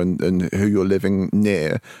are and who you're living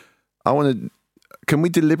near. Can we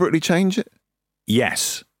deliberately change it?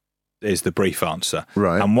 Yes, is the brief answer.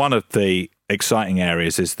 Right. And one of the exciting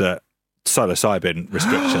areas is that psilocybin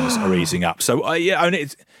restrictions are easing up. So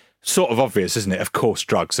sort of obvious, isn't it? Of course,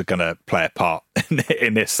 drugs are going to play a part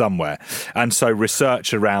in this somewhere. And so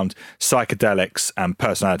research around psychedelics and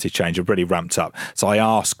personality change have really ramped up. So I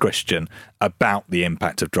asked Christian about the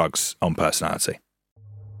impact of drugs on personality.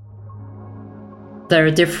 There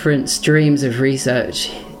are different streams of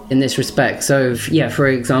research in this respect. So, for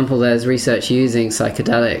example, there's research using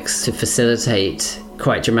psychedelics to facilitate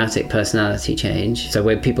quite dramatic personality change. So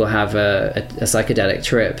when people have a psychedelic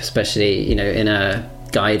trip, especially, in a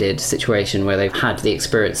guided situation where they've had the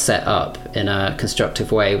experience set up in a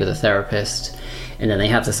constructive way with a therapist, and then they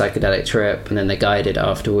have the psychedelic trip and then they're guided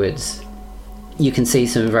afterwards, you can see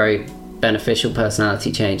some very beneficial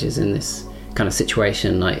personality changes in this kind of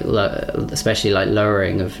situation, like especially like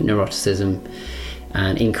lowering of neuroticism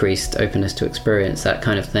and increased openness to experience, that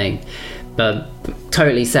kind of thing. But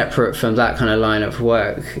totally separate from that kind of line of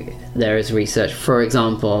work, there is research, for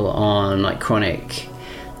example, on like chronic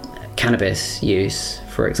cannabis use,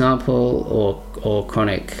 for example, or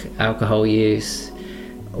chronic alcohol use,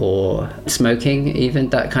 or smoking, even,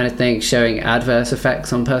 that kind of thing, showing adverse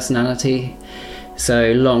effects on personality.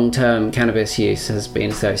 So long-term cannabis use has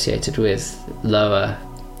been associated with lower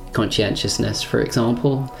conscientiousness, for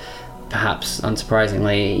example. Perhaps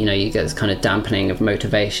unsurprisingly, you get this kind of dampening of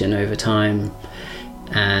motivation over time.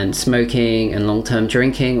 And smoking and long-term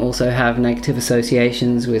drinking also have negative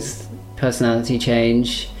associations with personality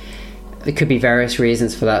change. There could be various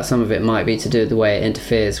reasons for that. Some of it might be to do with the way it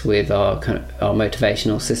interferes with our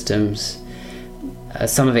motivational systems.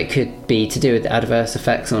 Some of it could be to do with adverse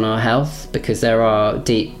effects on our health, because there are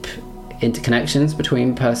deep interconnections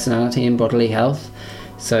between personality and bodily health.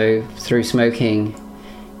 So through smoking,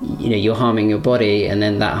 you're harming your body, and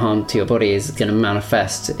then that harm to your body is going to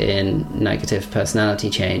manifest in negative personality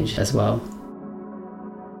change as well.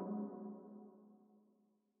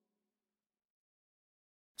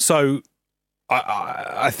 So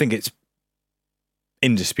I think it's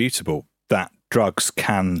indisputable that drugs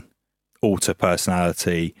can alter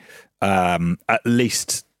personality, at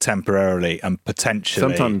least temporarily and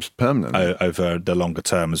potentially sometimes permanently over the longer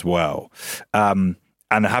term as well. And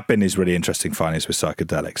there have been these really interesting findings with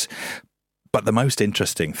psychedelics. But the most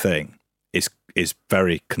interesting thing is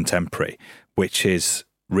very contemporary, which is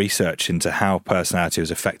research into how personality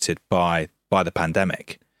was affected by the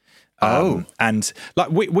pandemic. And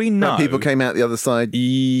like we know, people came out the other side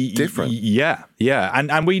different. Yeah.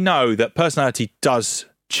 And we know that personality does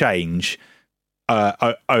change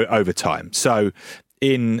over time. So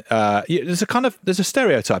there's a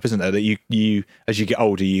stereotype, isn't there, that you as you get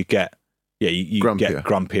older you get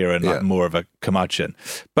grumpier and like more of a curmudgeon.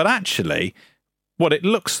 But actually, what it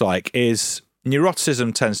looks like is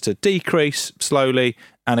neuroticism tends to decrease slowly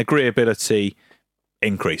and agreeability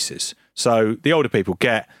increases. So the older people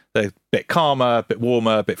get, they're a bit calmer, a bit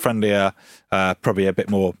warmer, a bit friendlier, probably a bit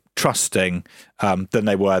more trusting than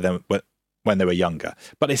they were when they were younger.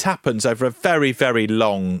 But this happens over a very, very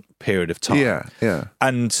long period of time. Yeah.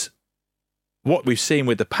 And what we've seen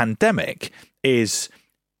with the pandemic is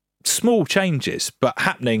small changes, but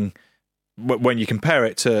happening when you compare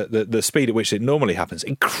it to the speed at which it normally happens,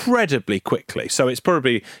 incredibly quickly. So it's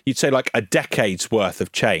probably, you'd say, like a decade's worth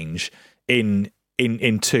of change in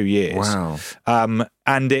 2 years. Wow.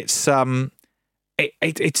 And it's are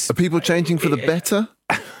people changing for the better?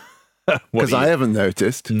 Because I haven't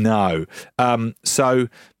noticed. No. So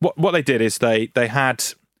what they did is they had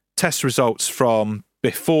test results from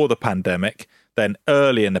before the pandemic, then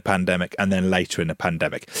early in the pandemic, and then later in the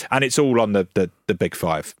pandemic. And it's all on the big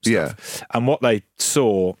five stuff. Yeah. And what they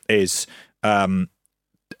saw is a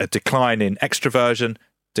decline in extroversion,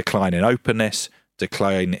 decline in openness,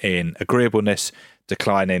 decline in agreeableness,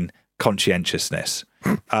 decline in conscientiousness.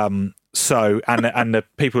 So the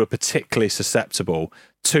people who are particularly susceptible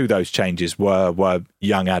to those changes were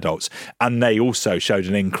young adults, and they also showed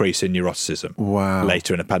an increase in neuroticism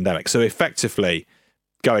later in the pandemic. So effectively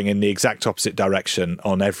going in the exact opposite direction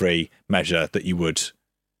on every measure that you would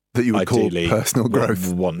call personal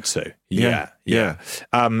growth. Want to. Yeah.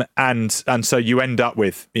 And so you end up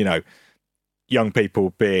with, young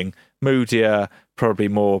people being moodier, probably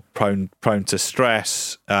more prone to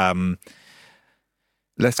stress, less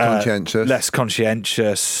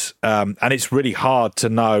conscientious, and it's really hard to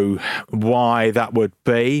know why that would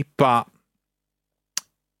be, but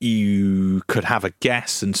you could have a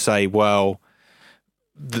guess and say, well,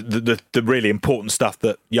 the really important stuff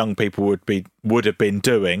that young people would have been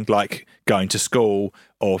doing, like going to school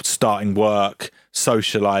or starting work,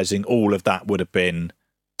 socializing, all of that would have been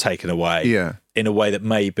taken away. Yeah. In a way that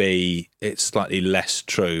maybe it's slightly less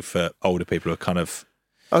true for older people who are kind of.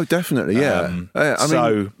 Oh, definitely, yeah. I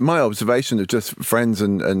mean, my observation of just friends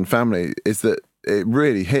and family is that it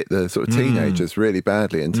really hit the sort of teenagers really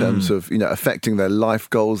badly in terms of, affecting their life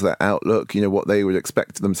goals, their outlook, what they would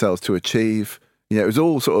expect themselves to achieve. It was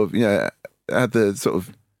all sort of, had the sort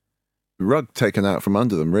of rug taken out from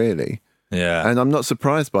under them, really. Yeah. And I'm not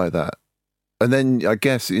surprised by that. And then I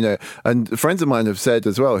guess, and friends of mine have said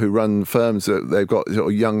as well, who run firms that they've got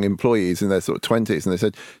sort of young employees in their sort of 20s, and they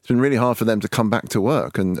said it's been really hard for them to come back to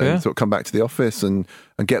work and sort of come back to the office and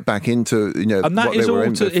get back into, and that what is they were all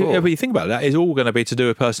in before. If you think about it, that is all going to be to do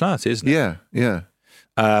with personality, isn't it? Yeah, yeah.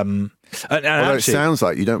 And although it sounds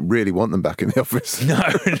like you don't really want them back in the office.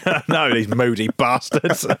 No, these moody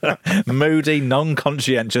bastards. Moody,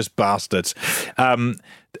 non-conscientious bastards.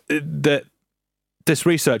 This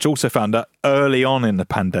research also found that early on in the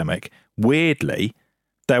pandemic, weirdly,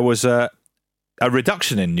 there was a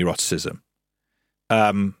reduction in neuroticism.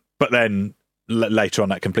 But then later on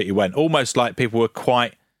that completely went. Almost like people were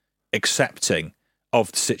quite accepting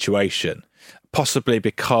of the situation, possibly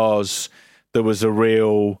because there was a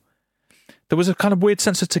kind of weird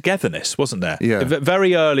sense of togetherness, wasn't there? Yeah.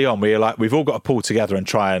 Very early on, we were like, we've all got to pull together and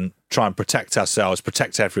try and protect ourselves,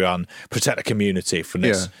 protect everyone, protect the community from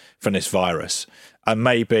this virus. And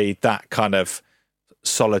maybe that kind of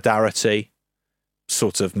solidarity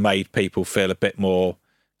sort of made people feel a bit more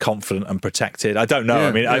confident and protected. I don't know.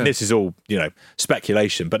 Yeah, I mean, this is all,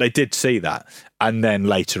 speculation, but they did see that. And then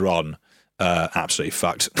later on, absolutely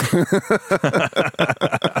fucked.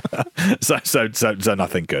 so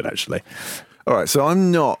nothing good, actually. All right, so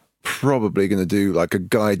I'm not probably going to do like a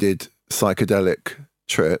guided psychedelic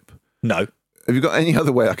trip. No. Have you got any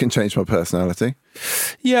other way I can change my personality?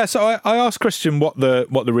 Yeah, so I asked Christian what the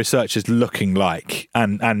research is looking like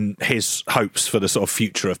and his hopes for the sort of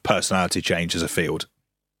future of personality change as a field.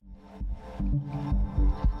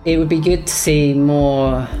 It would be good to see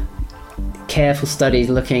more careful studies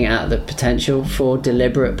looking at the potential for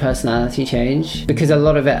deliberate personality change, because a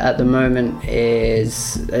lot of it at the moment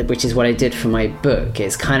is, which is what I did for my book,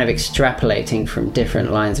 it's kind of extrapolating from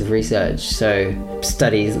different lines of research. So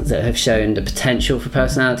studies that have shown the potential for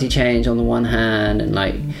personality change on the one hand, and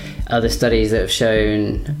like other studies that have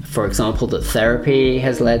shown, for example, that therapy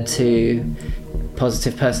has led to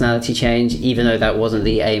positive personality change, even though that wasn't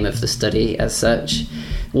the aim of the study as such.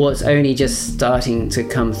 What's only just starting to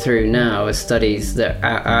come through now are studies that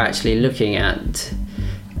are actually looking at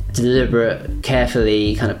deliberate,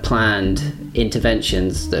 carefully kind of planned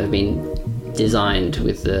interventions that have been designed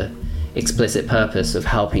with the explicit purpose of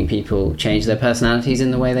helping people change their personalities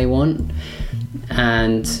in the way they want.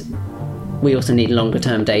 And we also need longer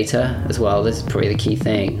term data as well. This is probably the key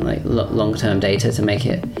thing, like longer term data to make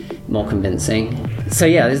it more convincing. So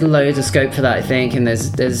yeah, there's loads of scope for that, I think, and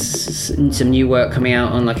there's some new work coming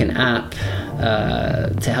out on like an app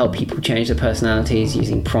to help people change their personalities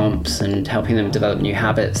using prompts and helping them develop new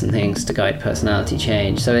habits and things to guide personality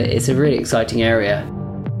change. So it's a really exciting area.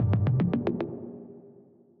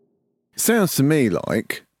 Sounds to me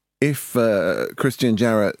like if Christian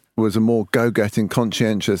Jarrett was a more go-getting,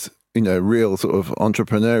 conscientious, real sort of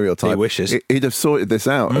entrepreneurial type. He wishes. He'd have sorted this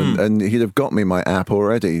out and he'd have got me my app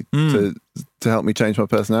already to help me change my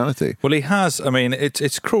personality. Well, he has. I mean,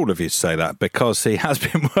 it's cruel of you to say that because he has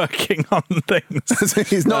been working on things.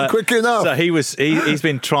 He's not quick enough. So he's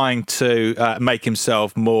been trying to make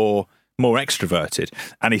himself more extroverted,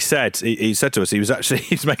 and he said to us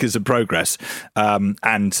he's making some progress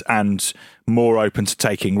and more open to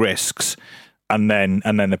taking risks. And then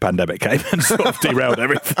the pandemic came and sort of derailed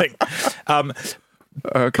everything.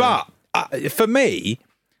 Okay. But for me,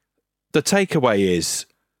 the takeaway is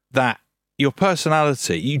that your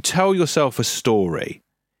personality, you tell yourself a story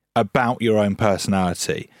about your own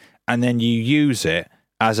personality, and then you use it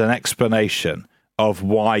as an explanation of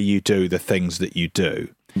why you do the things that you do.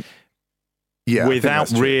 Yeah, without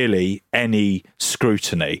really any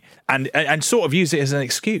scrutiny, and sort of use it as an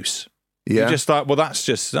excuse. Yeah. You're just like, well, that's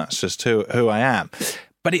just who I am.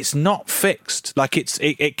 But it's not fixed. Like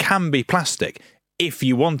it can be plastic if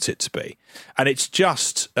you want it to be. And it's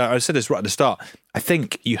just, I said this right at the start, I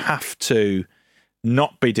think you have to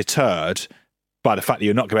not be deterred by the fact that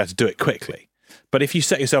you're not going to be able to do it quickly. But if you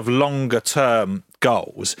set yourself longer term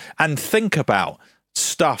goals and think about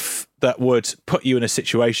stuff that would put you in a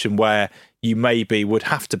situation where you maybe would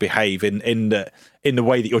have to behave in the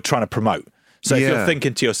way that you're trying to promote. So if you're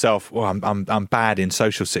thinking to yourself, well, I'm bad in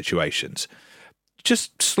social situations,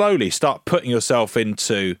 just slowly start putting yourself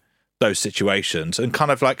into those situations and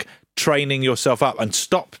kind of like training yourself up, and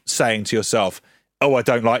stop saying to yourself, oh, I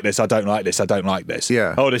don't like this, I don't like this, I don't like this.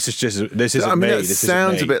 Yeah. Oh, this isn't me. It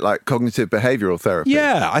sounds a bit like cognitive behavioural therapy.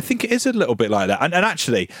 Yeah, I think it is a little bit like that. And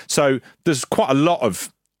actually, so there's quite a lot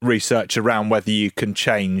of research around whether you can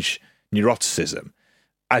change neuroticism,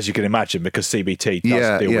 as you can imagine, because CBT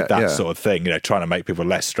does deal with that sort of thing, trying to make people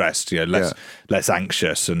less stressed, less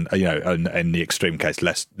anxious, and and in the extreme case,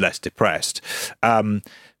 less depressed.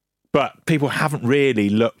 But people haven't really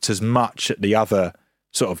looked as much at the other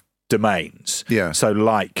sort of domains. Yeah. So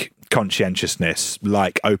like conscientiousness,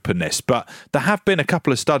 like openness. But there have been a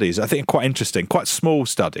couple of studies, I think quite interesting, quite small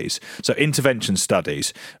studies. So intervention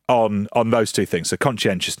studies on those two things. So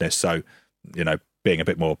conscientiousness, so, being a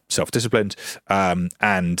bit more self-disciplined,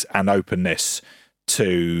 and openness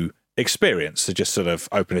to experience. So just sort of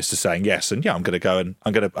openness to saying yes, and I'm going to go and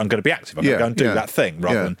I'm going to be active. I'm going to go and do that thing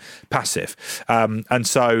rather than passive. And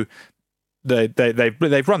so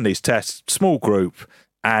they've run these tests, small group,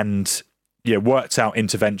 and worked out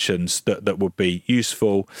interventions that would be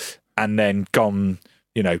useful, and then gone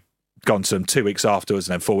to them 2 weeks afterwards,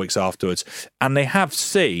 and then 4 weeks afterwards, and they have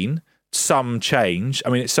seen some change. I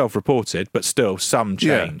mean, it's self-reported, but still some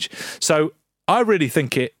change. So I really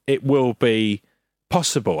think it will be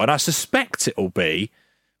possible, and I suspect it will be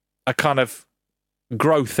a kind of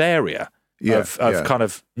growth area of kind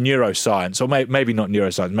of neuroscience, or maybe not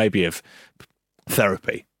neuroscience, maybe of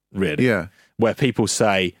therapy, really. Yeah. Where people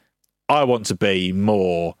say, I want to be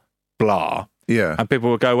more blah. Yeah. And people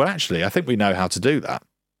will go, well, actually, I think we know how to do that.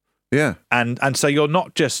 Yeah. And so you're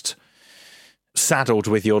not just saddled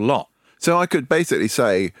with your lot. So I could basically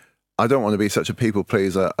say, I don't want to be such a people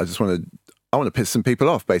pleaser. I want to piss some people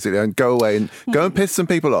off, basically, and go away and piss some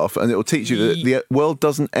people off, and it will teach you that the world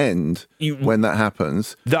doesn't end when that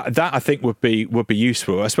happens. That I think would be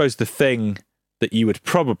useful. I suppose the thing that you would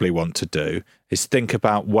probably want to do is think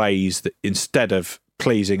about ways that instead of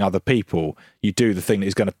pleasing other people, you do the thing that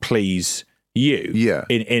is going to please you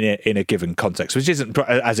in a given context, which isn't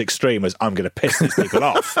as extreme as I'm going to piss these people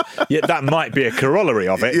off. Yeah, that might be a corollary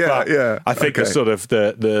of it. But I think the sort of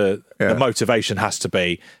the motivation has to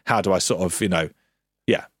be, how do I sort of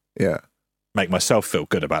make myself feel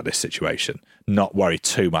good about this situation, not worry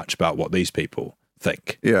too much about what these people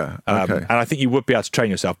think. And I think you would be able to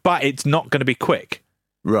train yourself, but it's not going to be quick,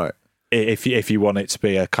 right? If you want it to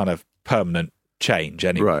be a kind of permanent change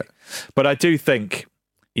anyway. Right. But I do think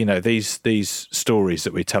these stories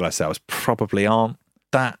that we tell ourselves probably aren't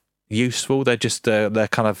that useful. They're just they're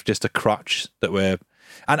kind of just a crutch that we're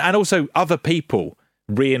and also other people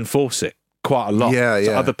reinforce it quite a lot.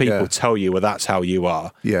 So other people tell you, well, that's how you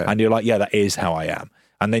are. And you're like, that is how I am.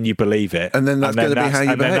 And then you believe it. And then that's going to be how you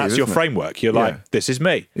behave. And then that's your framework. You're like, this is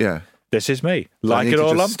me. Yeah. This is me. So like it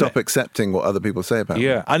or lump it. Stop accepting what other people say about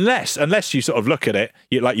me. Unless you sort of look at it,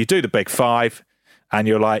 you do the big five, and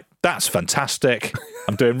you're like, that's fantastic.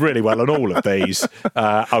 I'm doing really well on all of these.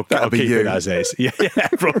 I'll keep it as is. Yeah,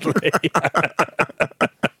 probably.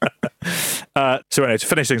 So anyway, to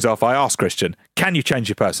finish things off, I asked Christian, can you change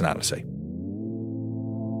your personality?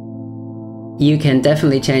 You can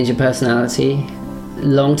definitely change your personality.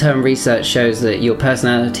 Long-term research shows that your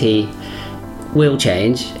personality will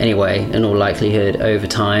change anyway, in all likelihood, over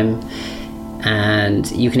time. And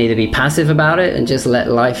you can either be passive about it and just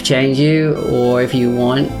let life change you, or if you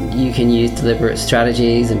want, you can use deliberate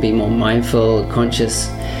strategies and be more mindful, conscious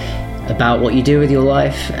about what you do with your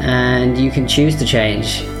life, and you can choose to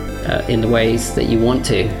change in the ways that you want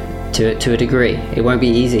to a degree. It won't be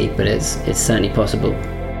easy, but it's certainly possible.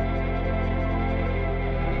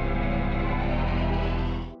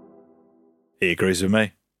 He agrees with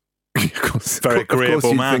me. Of course, very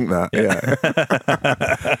agreeable man. Think that,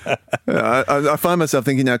 I find myself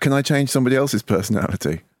thinking now, can I change somebody else's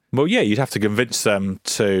personality? Well, you'd have to convince them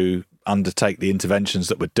to undertake the interventions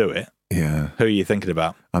that would do it. Yeah. Who are you thinking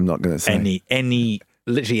about? I'm not going to say.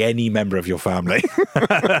 Literally any member of your family.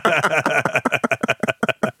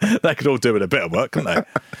 They could all do it a bit of work, couldn't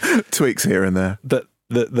they? Tweaks here and there.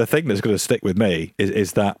 The thing that's going to stick with me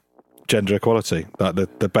is that gender equality. That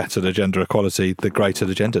the better the gender equality, the greater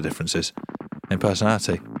the gender differences in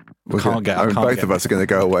personality. Both of us are going to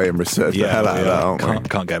go away and research the hell out of that, aren't we?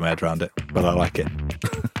 Can't get my head around it, but I like it.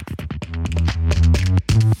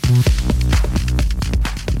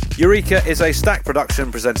 Eureka is a Stack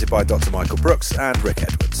production presented by Dr. Michael Brooks and Rick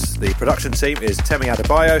Edwards. The production team is Temi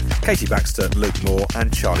Adebayo, Katie Baxter, Luke Moore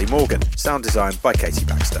and Charlie Morgan. Sound designed by Katie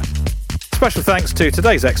Baxter. Special thanks to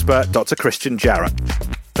today's expert, Dr. Christian Jarrett.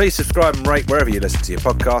 Please subscribe and rate wherever you listen to your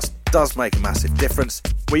podcast. It does make a massive difference.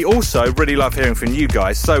 We also really love hearing from you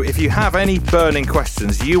guys, so if you have any burning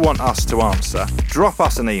questions you want us to answer, drop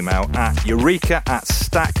us an email at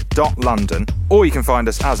eureka@stack.london, or you can find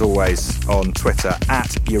us, as always, on Twitter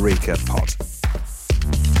 @EurekaPod.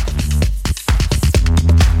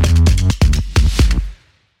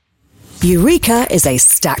 Eureka is a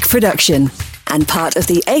Stack production and part of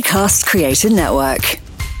the Acast Creator Network.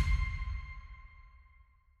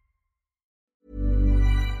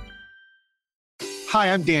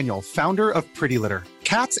 Hi, I'm Daniel, founder of Pretty Litter.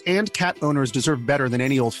 Cats and cat owners deserve better than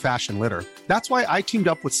any old-fashioned litter. That's why I teamed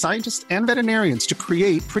up with scientists and veterinarians to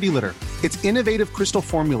create Pretty Litter. Its innovative crystal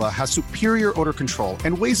formula has superior odor control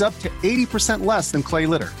and weighs up to 80% less than clay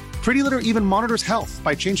litter. Pretty Litter even monitors health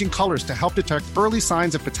by changing colors to help detect early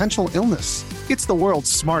signs of potential illness. It's the world's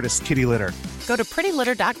smartest kitty litter. Go to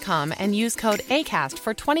prettylitter.com and use code ACAST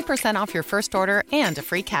for 20% off your first order and a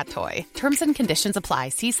free cat toy. Terms and conditions apply.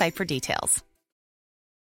 See site for details.